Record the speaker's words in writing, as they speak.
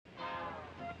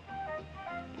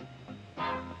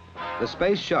The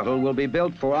space shuttle will be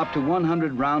built for up to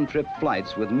 100 round-trip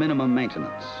flights with minimum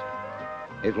maintenance.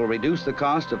 It will reduce the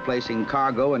cost of placing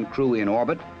cargo and crew in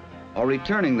orbit or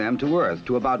returning them to Earth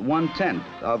to about 1/10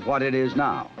 of what it is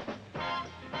now.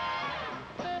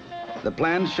 The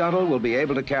planned shuttle will be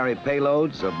able to carry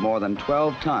payloads of more than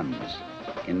 12 tons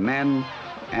in men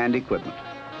and equipment.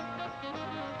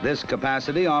 This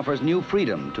capacity offers new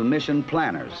freedom to mission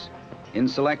planners in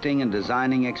selecting and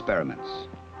designing experiments.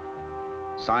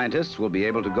 Scientists will be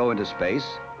able to go into space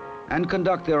and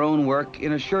conduct their own work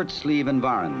in a shirt-sleeve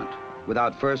environment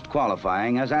without first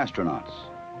qualifying as astronauts.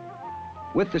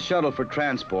 With the shuttle for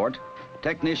transport,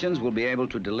 technicians will be able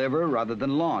to deliver rather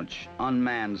than launch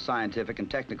unmanned scientific and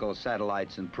technical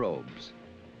satellites and probes,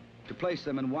 to place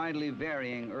them in widely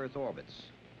varying Earth orbits,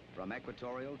 from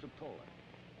equatorial to polar.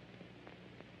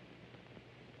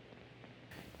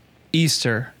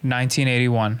 Easter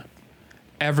 1981.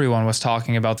 Everyone was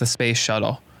talking about the space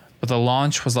shuttle, but the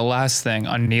launch was the last thing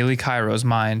on Neely Cairo's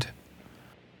mind.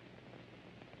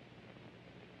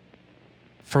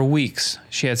 For weeks,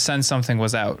 she had sensed something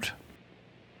was out.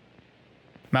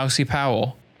 Mousy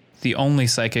Powell, the only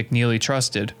psychic Neely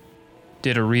trusted,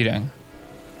 did a reading.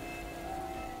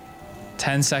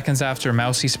 10 seconds after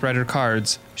Mousy spread her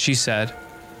cards, she said,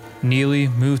 "Neely,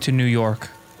 move to New York.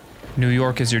 New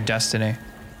York is your destiny."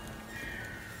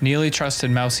 Neely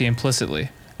trusted Mousy implicitly,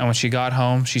 and when she got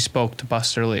home, she spoke to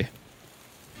Buster Lee.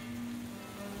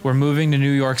 "We're moving to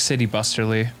New York City, Buster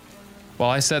Lee.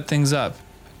 While I set things up,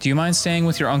 do you mind staying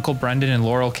with your Uncle Brendan in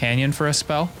Laurel Canyon for a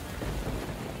spell?"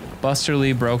 Buster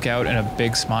Lee broke out in a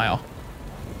big smile.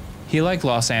 He liked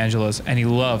Los Angeles and he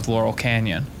loved Laurel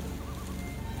Canyon.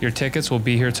 "Your tickets will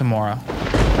be here tomorrow."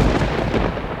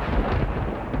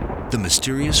 The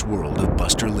Mysterious World of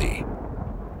Buster Lee,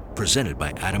 presented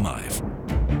by Adam Ive.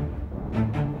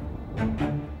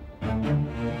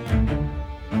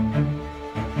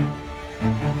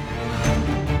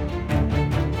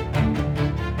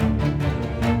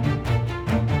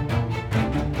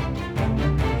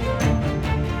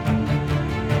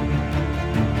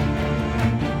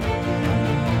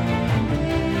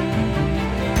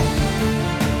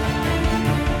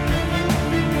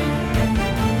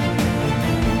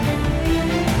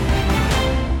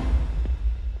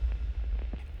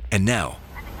 And now,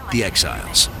 the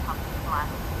Exiles.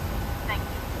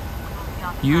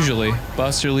 Usually,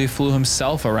 Buster Lee flew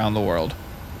himself around the world.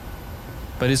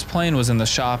 But his plane was in the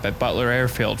shop at Butler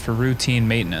Airfield for routine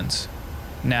maintenance.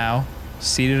 Now,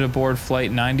 seated aboard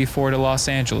Flight 94 to Los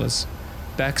Angeles,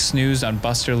 Beck snoozed on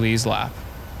Buster Lee's lap.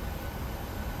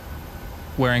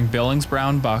 Wearing Billings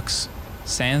brown bucks,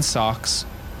 sand socks,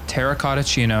 terracotta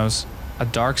chinos, a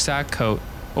dark sack coat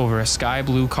over a sky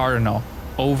blue cardinal,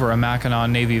 over a Mackinac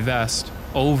navy vest,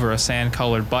 over a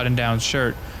sand-colored button-down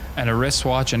shirt, and a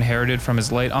wristwatch inherited from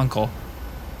his late uncle,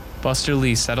 Buster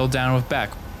Lee settled down with Beck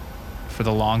for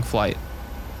the long flight.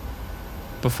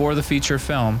 Before the feature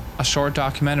film, a short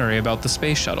documentary about the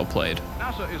space shuttle played.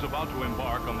 NASA is about to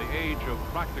embark on the age of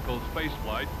practical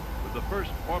spaceflight with the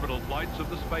first orbital flights of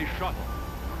the space shuttle.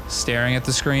 Staring at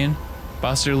the screen,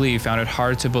 Buster Lee found it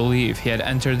hard to believe he had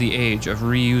entered the age of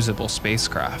reusable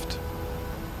spacecraft.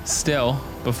 Still,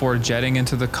 before jetting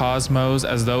into the cosmos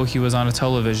as though he was on a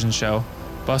television show,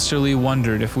 Buster Lee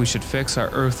wondered if we should fix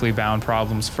our earthly bound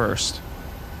problems first.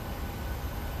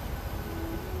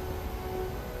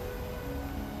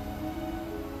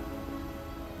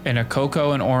 In a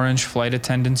cocoa and orange flight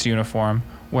attendant's uniform,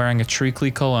 wearing a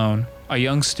treacly cologne, a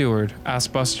young steward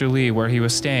asked Buster Lee where he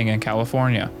was staying in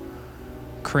California.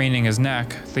 Craning his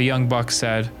neck, the young buck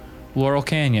said, "Laurel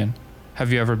Canyon.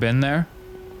 Have you ever been there?"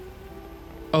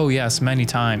 "Oh yes, many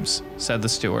times," said the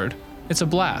steward. "It's a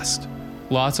blast.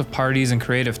 Lots of parties and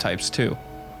creative types too."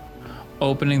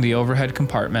 Opening the overhead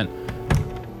compartment,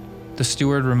 the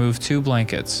steward removed 2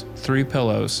 blankets, 3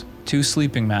 pillows, 2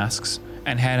 sleeping masks,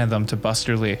 and handed them to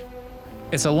Buster Lee.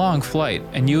 "It's a long flight,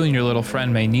 and you and your little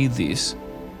friend may need these.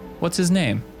 What's his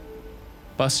name?"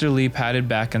 Buster Lee patted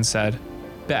Beck and said,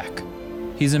 "Beck.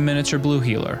 He's a miniature blue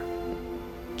heeler."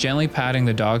 Gently patting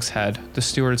the dog's head, the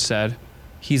steward said,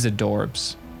 "He's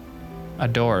adorbs."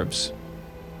 Adorbs.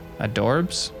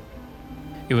 Adorbs?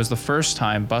 It was the first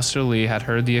time Buster Lee had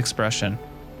heard the expression,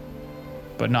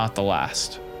 but not the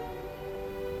last.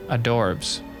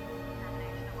 Adorbs.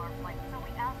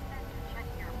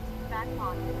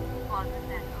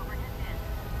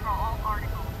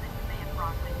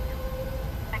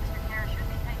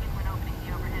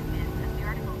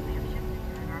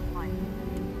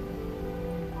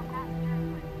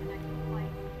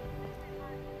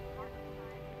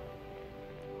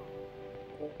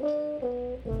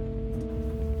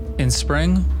 In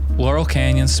spring, Laurel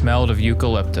Canyon smelled of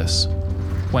eucalyptus.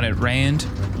 When it rained,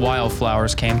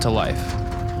 wildflowers came to life.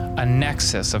 A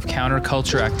nexus of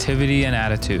counterculture activity and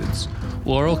attitudes,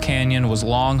 Laurel Canyon was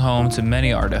long home to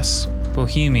many artists,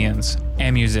 bohemians,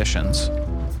 and musicians.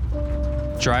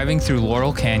 Driving through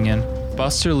Laurel Canyon,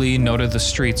 Buster Lee noted the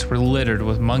streets were littered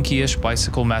with monkeyish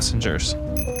bicycle messengers.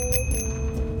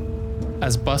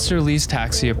 As Buster Lee's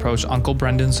taxi approached Uncle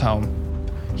Brendan's home,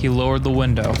 he lowered the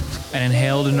window and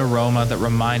inhaled an aroma that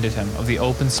reminded him of the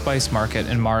open spice market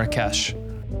in Marrakesh.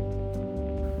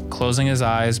 Closing his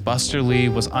eyes, Buster Lee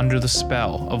was under the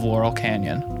spell of Laurel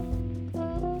Canyon.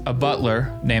 A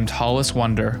butler named Hollis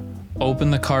Wonder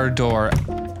opened the car door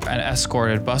and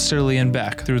escorted Buster Lee and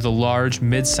Beck through the large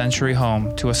mid-century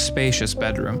home to a spacious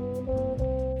bedroom.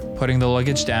 Putting the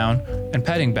luggage down and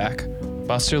petting Beck,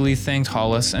 Buster Lee thanked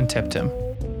Hollis and tipped him.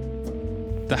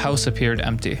 The house appeared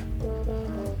empty.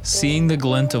 Seeing the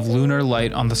glint of lunar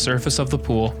light on the surface of the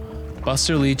pool,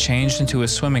 Buster Lee changed into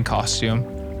his swimming costume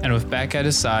and with Beck at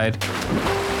his side,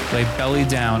 lay belly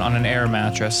down on an air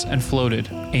mattress and floated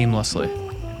aimlessly.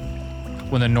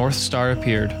 When the North Star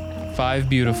appeared, 5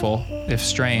 beautiful, if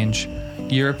strange,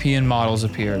 European models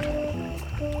appeared.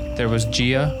 There was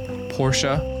Gia,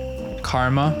 Portia,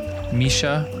 Karma,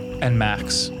 Misha, and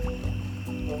Max.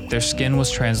 Their skin was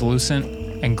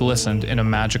translucent and glistened in a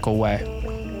magical way.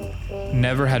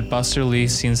 Never had Buster Lee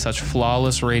seen such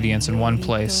flawless radiance in one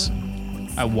place,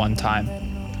 at one time.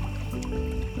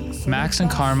 Max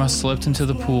and Karma slipped into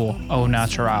the pool au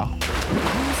naturel.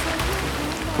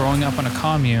 Growing up in a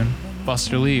commune,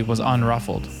 Buster Lee was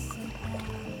unruffled.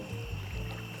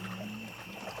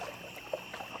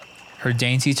 Her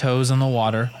dainty toes in the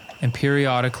water and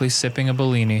periodically sipping a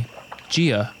Bellini,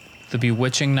 Gia, the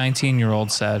bewitching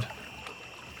 19-year-old, said,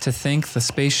 "To think the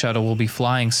space shuttle will be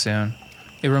flying soon.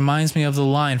 It reminds me of the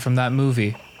line from that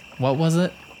movie. What was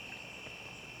it?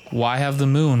 Why have the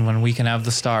moon when we can have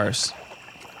the stars?"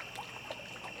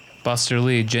 Buster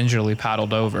Lee gingerly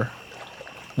paddled over.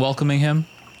 Welcoming him,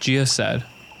 Gia said,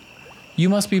 "You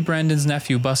must be Brandon's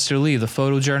nephew Buster Lee, the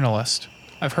photojournalist.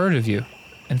 I've heard of you.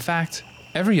 In fact,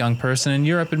 every young person in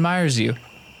Europe admires you.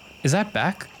 Is that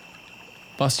Beck?"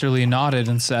 Buster Lee nodded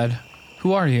and said,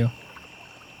 "Who are you?"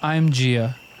 "I'm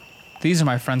Gia. These are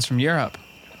my friends from Europe.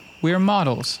 We are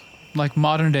models, like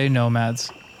modern-day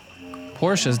nomads.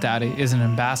 Portia's daddy is an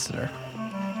ambassador."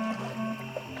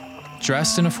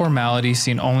 Dressed in a formality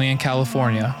seen only in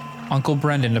California, Uncle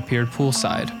Brendan appeared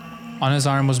poolside. On his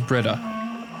arm was Britta,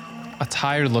 a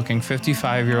tired-looking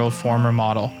 55-year-old former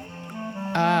model.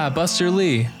 "Ah, Buster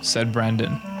Lee," said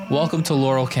Brendan. "Welcome to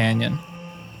Laurel Canyon.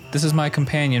 This is my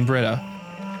companion, Britta.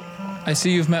 I see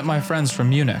you've met my friends from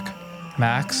Munich.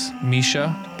 Max,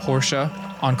 Misha, Portia,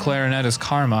 on clarinet is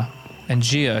Karma, and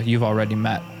Gia you've already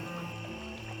met.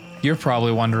 You're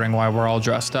probably wondering why we're all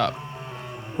dressed up.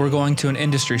 We're going to an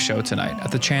industry show tonight at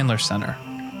the Chandler Center.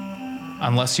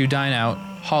 Unless you dine out,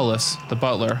 Hollis, the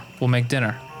butler, will make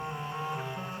dinner.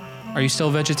 Are you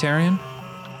still vegetarian?"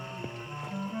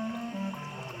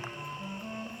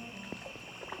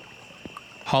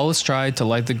 Hollis tried to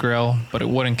light the grill, but it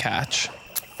wouldn't catch.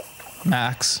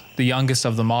 Max, the youngest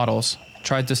of the models,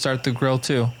 tried to start the grill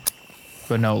too,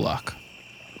 but no luck.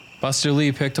 Buster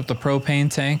Lee picked up the propane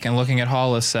tank and looking at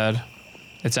Hollis said,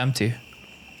 "It's empty."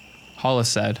 Hollis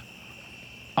said,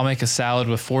 "I'll make a salad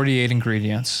with 48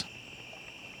 ingredients."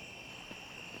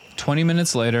 20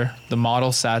 minutes later, the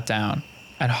model sat down,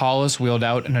 and Hollis wheeled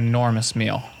out an enormous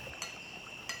meal.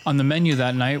 On the menu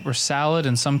that night were salad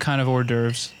and some kind of hors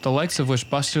d'oeuvres, the likes of which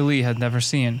Buster Lee had never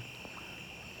seen.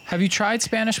 "Have you tried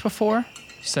Spanish before?"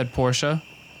 said Portia.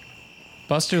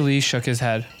 Buster Lee shook his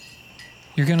head.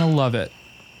 "You're gonna love it.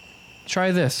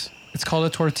 Try this. It's called a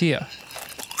tortilla."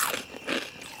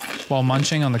 While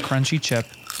munching on the crunchy chip,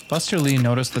 Buster Lee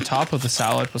noticed the top of the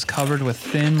salad was covered with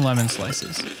thin lemon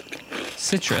slices.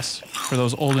 Citrus, for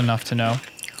those old enough to know,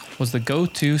 was the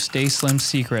go-to stay slim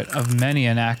secret of many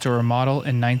an actor or model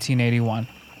in 1981.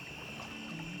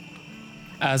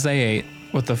 As they ate,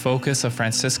 with the focus of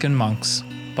Franciscan monks,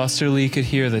 Buster Lee could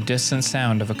hear the distant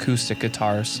sound of acoustic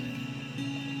guitars.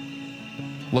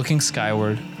 Looking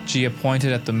skyward, Gia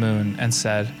pointed at the moon and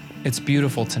said, "It's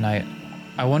beautiful tonight.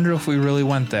 I wonder if we really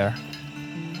went there."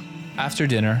 After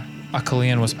dinner, a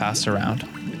Chilean was passed around.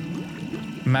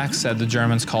 Max said the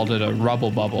Germans called it a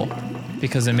rubble bubble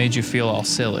because it made you feel all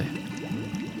silly.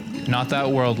 Not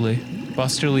that worldly,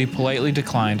 Buster Lee politely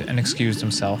declined and excused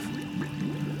himself.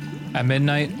 At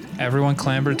midnight, everyone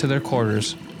clambered to their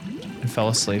quarters and fell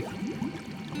asleep.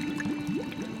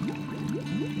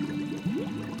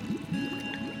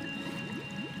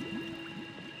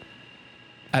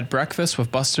 At breakfast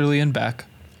with Buster Lee and Beck,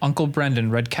 Uncle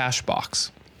Brendan read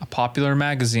Cashbox, a popular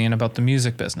magazine about the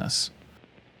music business.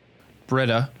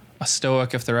 Britta, a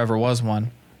stoic if there ever was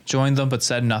one, joined them but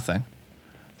said nothing.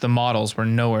 The models were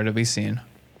nowhere to be seen.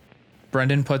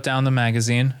 Brendan put down the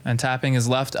magazine and, tapping his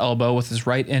left elbow with his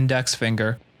right index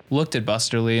finger, looked at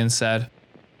Buster Lee and said,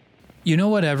 "You know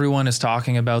what everyone is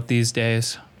talking about these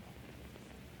days?"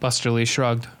 Buster Lee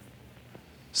shrugged.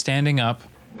 Standing up,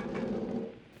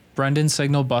 Brendan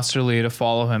signaled Buster Lee to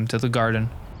follow him to the garden.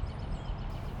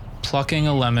 Plucking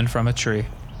a lemon from a tree,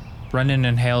 Brendan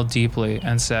inhaled deeply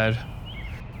and said,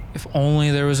 "If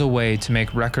only there was a way to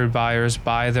make record buyers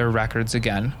buy their records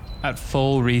again at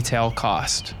full retail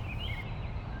cost."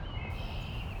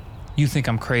 You think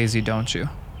I'm crazy, don't you?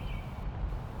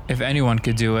 If anyone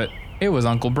could do it, it was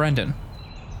Uncle Brendan.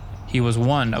 He was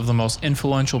one of the most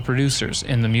influential producers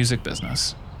in the music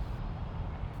business.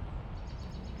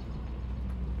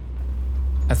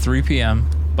 At 3 p.m.,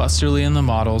 Buster Lee and the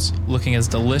models, looking as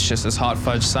delicious as hot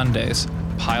fudge sundaes,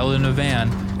 piled in a van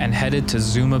and headed to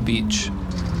Zuma Beach.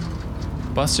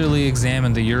 Buster Lee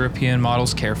examined the European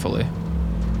models carefully.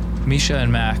 Misha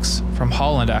and Max, from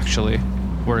Holland actually,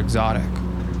 were exotic.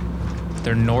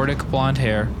 Their Nordic blonde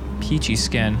hair, peachy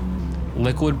skin,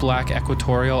 liquid black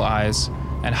equatorial eyes,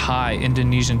 and high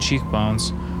Indonesian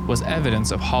cheekbones was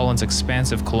evidence of Holland's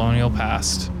expansive colonial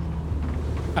past.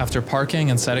 After parking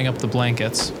and setting up the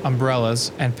blankets,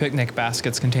 umbrellas, and picnic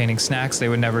baskets containing snacks they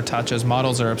would never touch as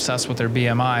models are obsessed with their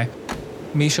BMI,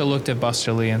 Misha looked at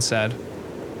Buster Lee and said,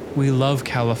 "We love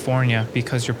California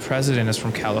because your president is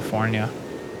from California."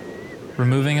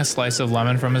 Removing a slice of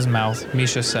lemon from his mouth,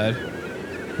 Misha said,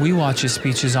 "We watch his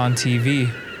speeches on TV.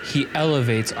 He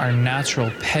elevates our natural,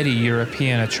 petty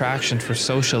European attraction for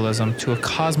socialism to a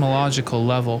cosmological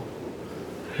level."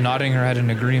 Nodding her head in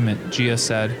agreement, Gia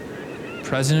said,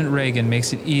 "President Reagan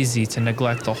makes it easy to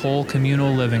neglect the whole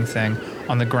communal living thing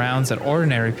on the grounds that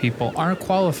ordinary people aren't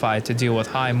qualified to deal with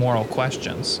high moral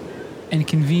questions. And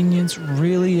convenience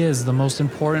really is the most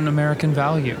important American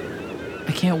value.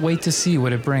 I can't wait to see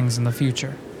what it brings in the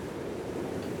future."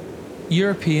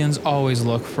 Europeans always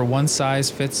look for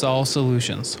one-size-fits-all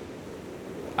solutions.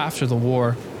 After the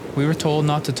war, we were told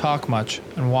not to talk much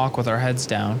and walk with our heads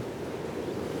down.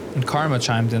 And Karma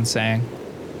chimed in saying,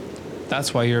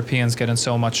 "That's why Europeans get in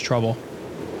so much trouble."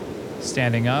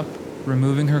 Standing up,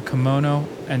 removing her kimono,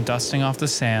 and dusting off the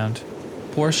sand,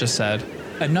 Portia said,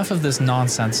 "Enough of this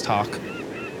nonsense talk.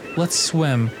 Let's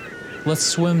swim. Let's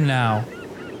swim now.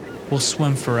 We'll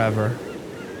swim forever."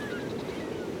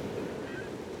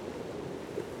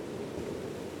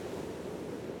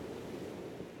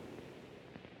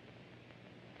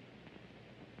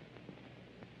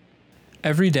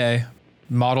 Every day,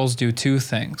 models do two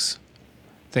things.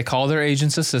 They call their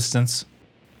agents' assistants,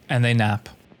 and they nap.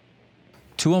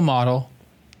 To a model,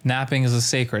 napping is a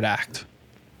sacred act.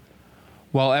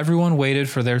 While everyone waited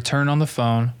for their turn on the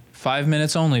phone, 5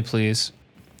 minutes only please,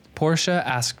 Portia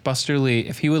asked Buster Lee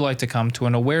if he would like to come to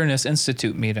an Awareness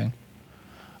Institute meeting.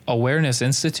 "Awareness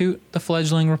Institute?" the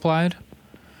fledgling replied.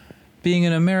 "Being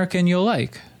an American you'll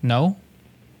like, no?"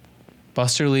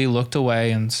 Buster Lee looked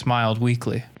away and smiled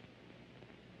weakly.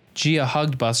 Gia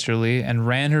hugged Buster Lee and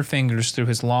ran her fingers through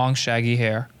his long, shaggy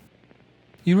hair.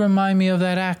 "You remind me of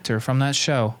that actor from that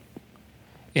show."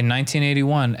 In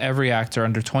 1981, every actor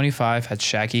under 25 had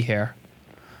shaggy hair.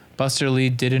 Buster Lee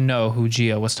didn't know who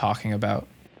Gia was talking about.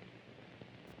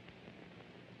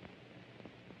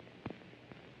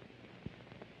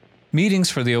 Meetings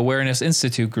for the Awareness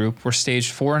Institute group were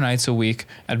staged 4 nights a week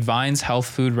at Vine's Health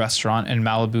Food Restaurant in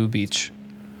Malibu Beach.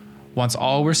 Once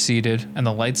all were seated and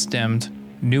the lights dimmed,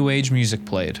 New Age music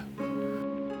played.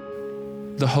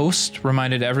 The host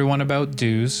reminded everyone about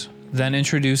dues, then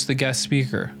introduced the guest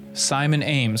speaker, Simon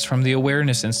Ames from the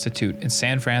Awareness Institute in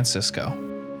San Francisco.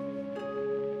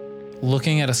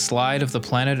 Looking at a slide of the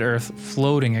planet Earth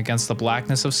floating against the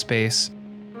blackness of space,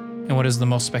 in what is the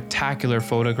most spectacular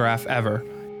photograph ever,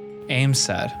 Ames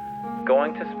said,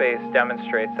 "Going to space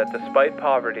demonstrates that despite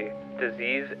poverty,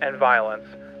 disease, and violence,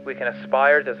 we can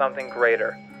aspire to something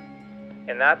greater.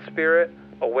 In that spirit,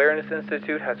 Awareness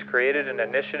Institute has created an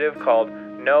initiative called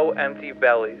No Empty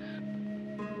Bellies.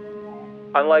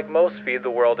 Unlike most Feed the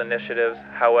World initiatives,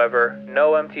 however,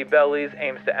 No Empty Bellies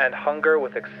aims to end hunger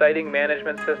with exciting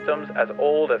management systems as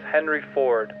old as Henry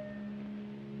Ford.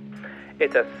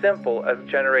 It's as simple as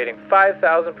generating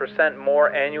 5,000%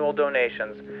 more annual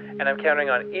donations, and I'm counting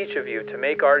on each of you to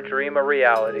make our dream a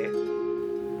reality."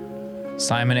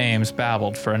 Simon Ames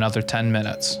babbled for another 10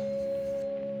 minutes.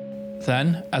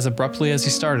 Then, as abruptly as he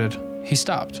started, he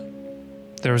stopped.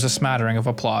 There was a smattering of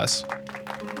applause.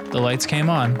 The lights came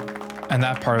on, and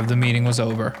that part of the meeting was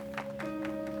over.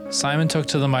 Simon took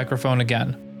to the microphone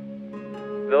again.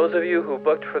 Those of you who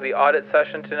booked for the audit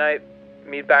session tonight,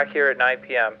 meet back here at 9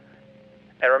 p.m.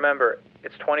 And remember,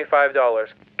 it's $25,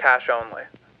 cash only.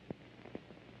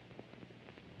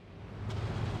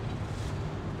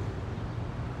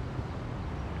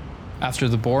 After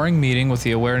the boring meeting with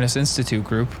the Awareness Institute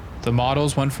group, the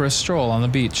models went for a stroll on the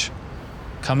beach.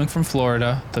 Coming from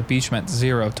Florida, the beach meant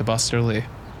zero to Buster Lee.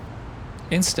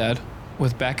 Instead,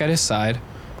 with Beck at his side,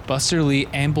 Buster Lee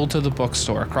ambled to the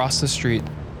bookstore across the street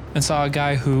and saw a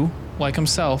guy who, like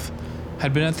himself,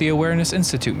 had been at the Awareness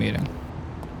Institute meeting.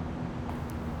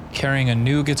 Carrying a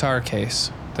new guitar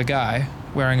case, the guy,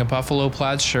 wearing a buffalo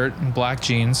plaid shirt and black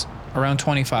jeans, around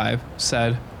 25,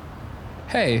 said,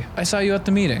 "Hey, I saw you at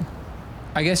the meeting.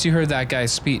 I guess you heard that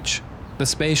guy's speech, the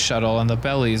space shuttle and the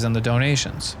bellies and the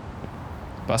donations."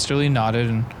 Buster Lee nodded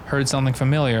and heard something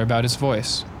familiar about his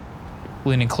voice.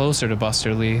 Leaning closer to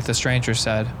Buster Lee, the stranger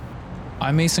said,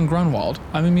 "I'm Mason Grunwald.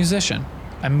 I'm a musician.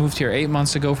 I moved here 8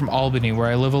 months ago from Albany, where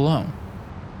I live alone."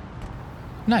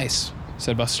 "Nice,"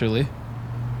 said Buster Lee.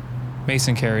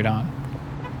 Mason carried on.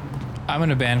 "I'm in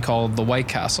a band called The White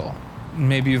Castle.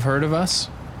 Maybe you've heard of us?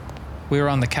 We were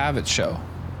on the Cavett show.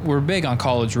 We're big on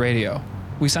college radio.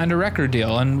 We signed a record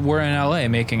deal and we're in LA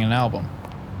making an album."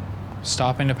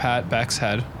 Stopping to pat Beck's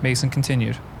head, Mason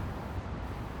continued,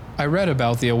 "I read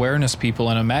about the awareness people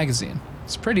in a magazine.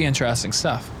 It's pretty interesting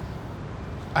stuff.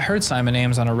 I heard Simon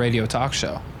Ames on a radio talk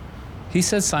show. He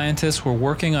said scientists were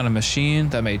working on a machine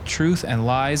that made truth and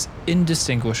lies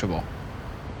indistinguishable.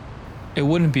 It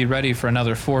wouldn't be ready for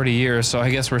another 40 years, so I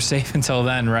guess we're safe until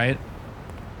then, right?"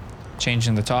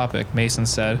 Changing the topic, Mason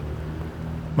said,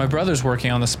 "My brother's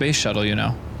working on the space shuttle, you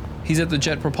know. He's at the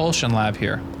Jet Propulsion Lab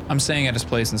here. I'm staying at his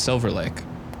place in Silver Lake."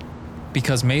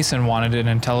 Because Mason wanted an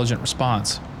intelligent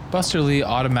response, Buster Lee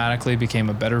automatically became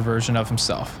a better version of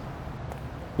himself.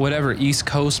 Whatever East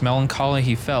Coast melancholy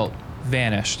he felt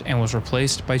vanished and was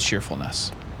replaced by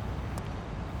cheerfulness.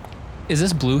 "Is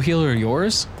this blue healer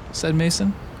yours?" said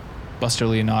Mason. Buster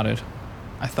Lee nodded.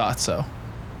 "I thought so."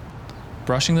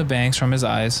 Brushing the bangs from his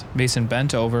eyes, Mason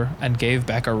bent over and gave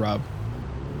Beck a rub.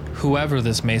 Whoever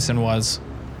this Mason was,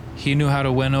 he knew how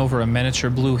to win over a miniature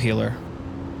blue healer.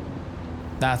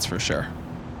 That's for sure.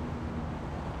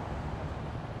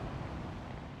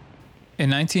 In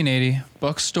 1980,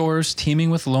 bookstores teeming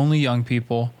with lonely young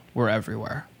people were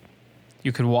everywhere.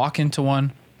 You could walk into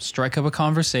one, strike up a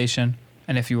conversation,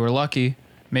 and if you were lucky,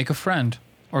 make a friend,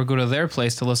 or go to their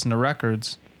place to listen to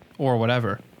records, or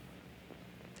whatever.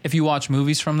 If you watch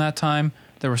movies from that time,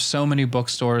 there were so many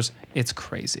bookstores, it's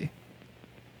crazy.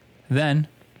 Then,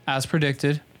 as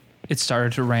predicted, it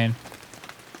started to rain.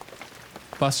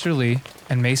 Buster Lee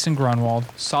and Mason Grunwald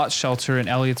sought shelter in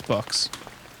Eliot's Books,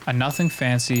 a nothing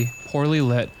fancy, poorly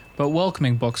lit, but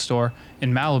welcoming bookstore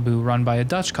in Malibu run by a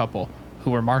Dutch couple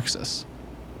who were Marxists.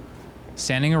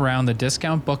 Standing around the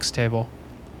discount books table,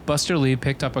 Buster Lee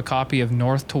picked up a copy of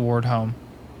North Toward Home.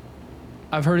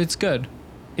 "I've heard it's good."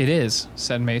 "It is,"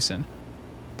 said Mason.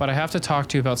 "But I have to talk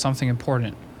to you about something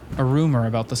important, a rumor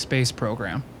about the space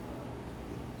program."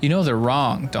 "You know they're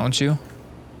wrong, don't you?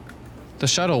 The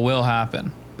shuttle will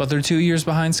happen, but they're 2 years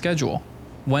behind schedule.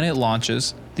 When it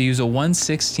launches, they use a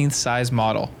 1/16th size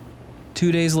model.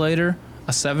 2 days later,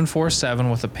 a 747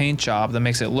 with a paint job that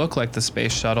makes it look like the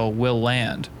space shuttle will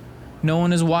land. No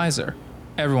one is wiser.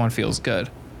 Everyone feels good.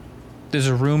 There's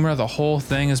a rumor the whole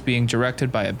thing is being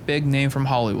directed by a big name from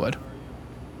Hollywood.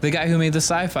 The guy who made the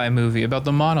sci-fi movie about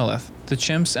the monolith, the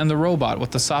chimps, and the robot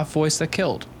with the soft voice that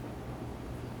killed."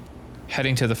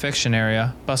 Heading to the fiction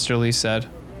area, Buster Lee said,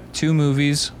 2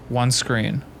 movies, 1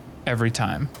 screen, every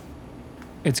time.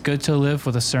 It's good to live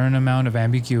with a certain amount of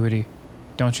ambiguity.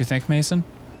 Don't you think, Mason?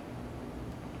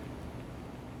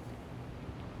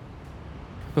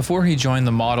 Before he joined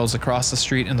the models across the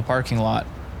street in the parking lot,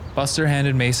 Buster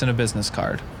handed Mason a business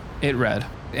card. It read,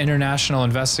 "International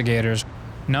Investigators,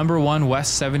 Number 1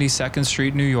 West 72nd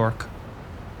Street, New York."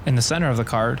 In the center of the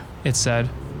card, it said,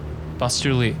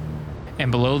 "Buster Lee."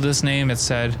 And below this name it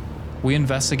said, "We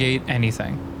investigate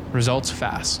anything. Results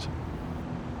fast."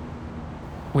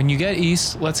 "When you get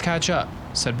east, let's catch up,"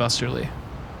 said Buster Lee.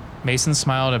 Mason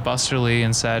smiled at Buster Lee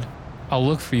and said, "I'll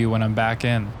look for you when I'm back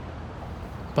in."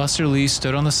 Buster Lee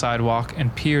stood on the sidewalk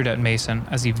and peered at Mason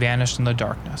as he vanished in the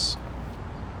darkness.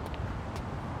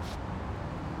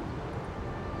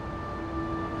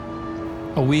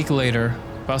 A week later,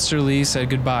 Buster Lee said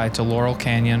goodbye to Laurel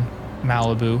Canyon,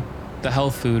 Malibu, the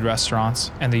health food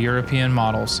restaurants, and the European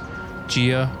models,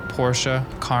 Gia, Portia,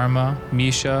 Karma,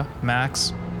 Misha,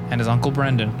 Max, and his uncle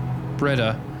Brendan,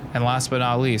 Britta, and last but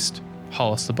not least,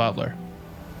 Hollis the butler.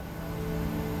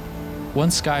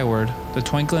 Once skyward, the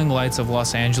twinkling lights of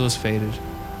Los Angeles faded.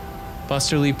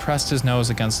 Buster Lee pressed his nose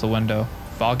against the window,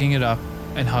 fogging it up,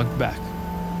 and hugged Beck.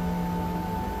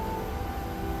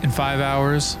 In 5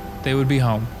 hours, they would be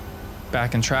home,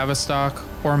 back in Tavistock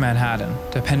or Manhattan,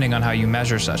 depending on how you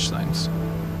measure such things.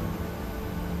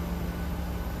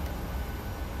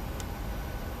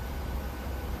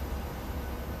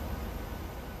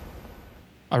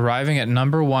 Arriving at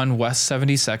number 1 West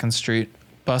 72nd Street,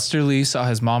 Buster Lee saw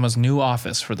his mama's new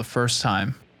office for the first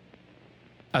time.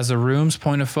 As the room's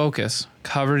point of focus,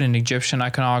 covered in Egyptian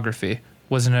iconography,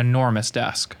 was an enormous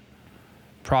desk.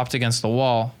 Propped against the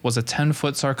wall was a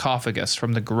 10-foot sarcophagus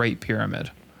from the Great Pyramid.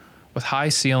 With high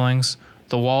ceilings,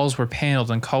 the walls were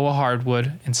paneled in koa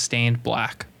hardwood and stained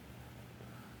black.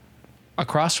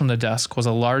 Across from the desk was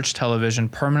a large television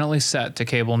permanently set to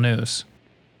cable news.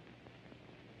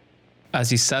 As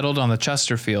he settled on the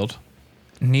Chesterfield,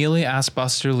 Neely asked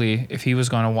Buster Lee if he was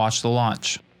going to watch the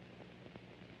launch.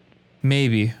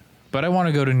 "Maybe, but I want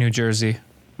to go to New Jersey.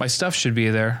 My stuff should be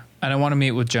there, and I want to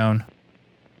meet with Joan."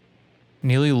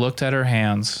 Neely looked at her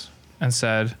hands and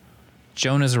said,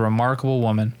 "Joan is a remarkable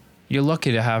woman. You're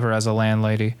lucky to have her as a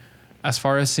landlady. As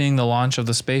far as seeing the launch of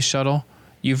the space shuttle,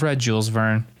 you've read Jules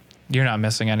Verne. You're not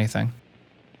missing anything."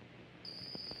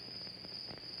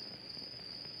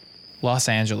 Los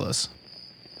Angeles.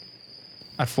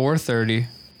 At 4:30,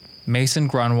 Mason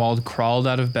Grunwald crawled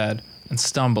out of bed and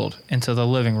stumbled into the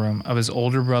living room of his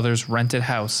older brother's rented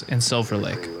house in Silver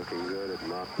Lake.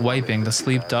 Wiping the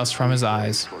sleep dust from his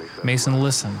eyes, Mason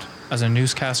listened as a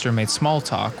newscaster made small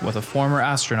talk with a former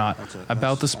astronaut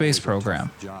about the space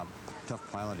program.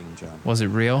 Was it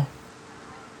real?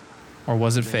 Or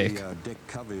was it fake?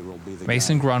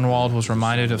 Mason Grunwald was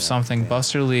reminded of something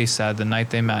Buster Lee said the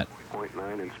night they met.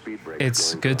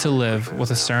 It's good to live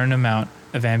with a certain amount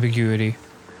of ambiguity.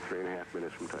 3.5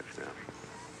 minutes from touchdown.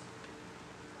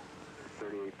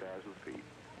 38,000 feet.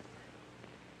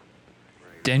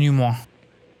 Denouement.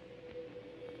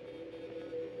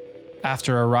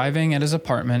 After arriving at his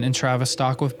apartment in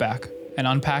Tavistock with Beck and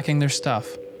unpacking their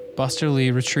stuff, Buster Lee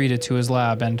retreated to his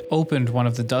lab and opened one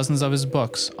of the dozens of his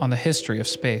books on the history of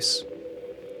space.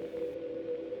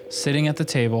 Sitting at the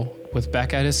table, with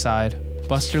Beck at his side,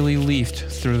 Buster Lee leafed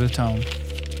through the tome.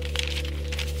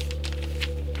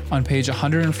 On page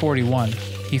 141,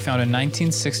 he found a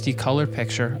 1960 color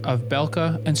picture of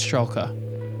Belka and Strelka,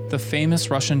 the famous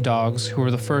Russian dogs who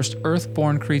were the first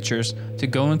Earth-born creatures to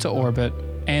go into orbit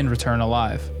and return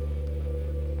alive.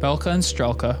 Belka and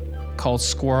Strelka, called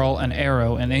Squirrel and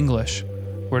Arrow in English,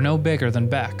 were no bigger than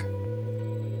Beck.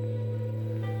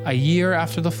 A year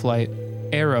after the flight,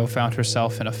 Arrow found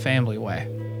herself in a family way.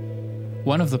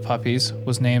 One of the puppies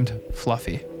was named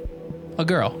Fluffy, a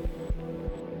girl.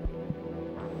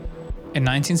 In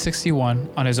 1961,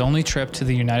 on his only trip to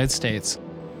the United States,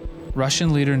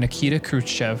 Russian leader Nikita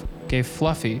Khrushchev gave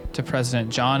Fluffy to President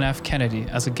John F. Kennedy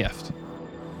as a gift.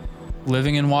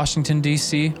 Living in Washington,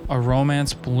 D.C., a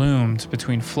romance bloomed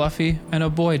between Fluffy and a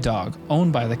boy dog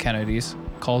owned by the Kennedys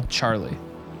called Charlie.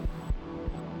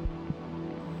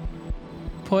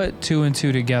 Put 2 and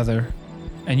 2 together,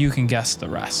 and you can guess the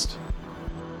rest.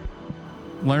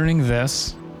 Learning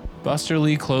this, Buster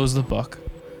Lee closed the book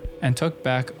and took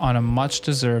Beck on a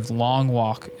much-deserved long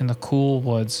walk in the cool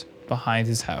woods behind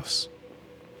his house.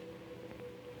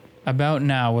 About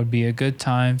now would be a good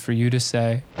time for you to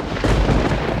say,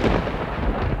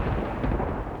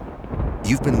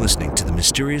 You've been listening to The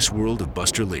Mysterious World of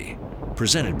Buster Lee,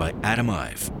 presented by Adam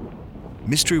Ive.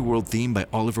 Mystery World theme by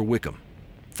Oliver Wickham.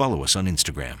 Follow us on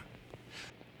Instagram.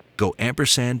 Go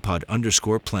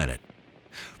 &pod_planet.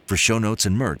 For show notes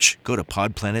and merch, go to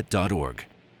podplanet.org.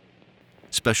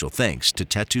 Special thanks to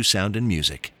Tattoo Sound and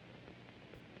Music.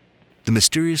 The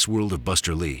Mysterious World of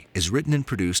Buster Lee is written and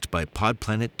produced by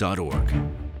podplanet.org.